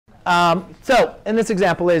So in this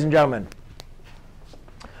example, ladies and gentlemen,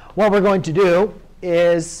 what we're going to do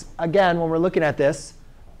is, again, when we're looking at this,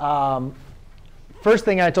 first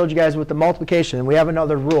thing I told you guys with the multiplication, we have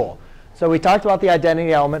another rule. So we talked about the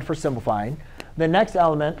identity element for simplifying. The next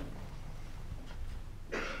element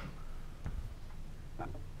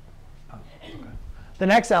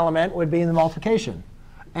would be the multiplication.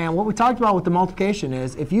 And what we talked about with the multiplication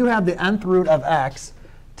is if you have the nth root of x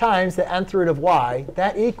times the nth root of y,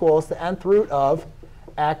 that equals the nth root of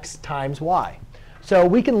x times y. So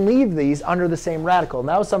we can leave these under the same radical. And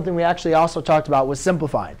that was something we actually also talked about with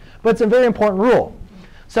simplifying. But it's a very important rule.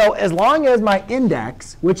 So as long as my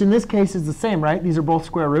index, which in this case is the same, right? These are both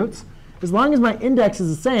square roots. As long as my index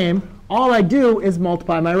is the same, all I do is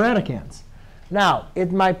multiply my radicands. Now,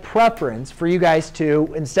 it's my preference for you guys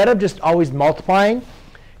to, instead of just always multiplying,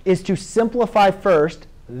 is to simplify first,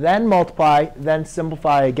 then multiply, then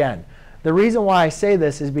simplify again. The reason why I say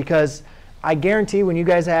this is because I guarantee when you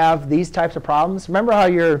guys have these types of problems, remember how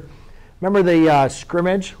remember the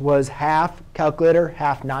scrimmage was half calculator,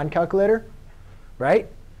 half non-calculator, right?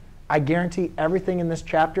 I guarantee everything in this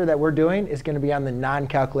chapter that we're doing is going to be on the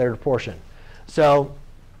non-calculator portion. So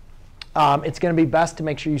it's going to be best to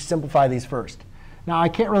make sure you simplify these first. Now, I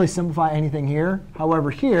can't really simplify anything here. However,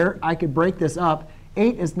 here, I could break this up.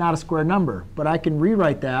 8 is not a square number, but I can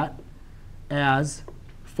rewrite that as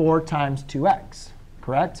 4 times 2x,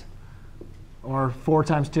 correct? Or 4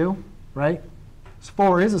 times 2, right? So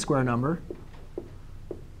 4 is a square number.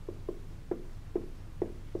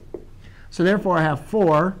 So therefore, I have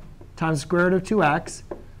 4 times the square root of 2x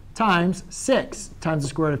times 6 times the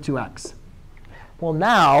square root of 2x. Well,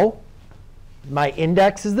 now, my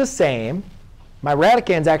index is the same. My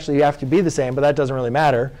radicands actually have to be the same, but that doesn't really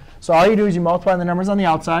matter. So all you do is you multiply the numbers on the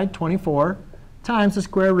outside, 24, times the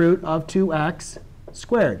square root of 2x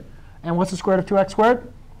squared. And what's the square root of 2x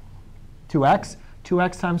squared? 2x.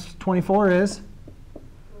 2x times 24 is?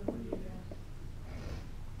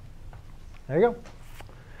 There you go.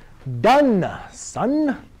 Done,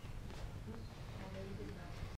 son.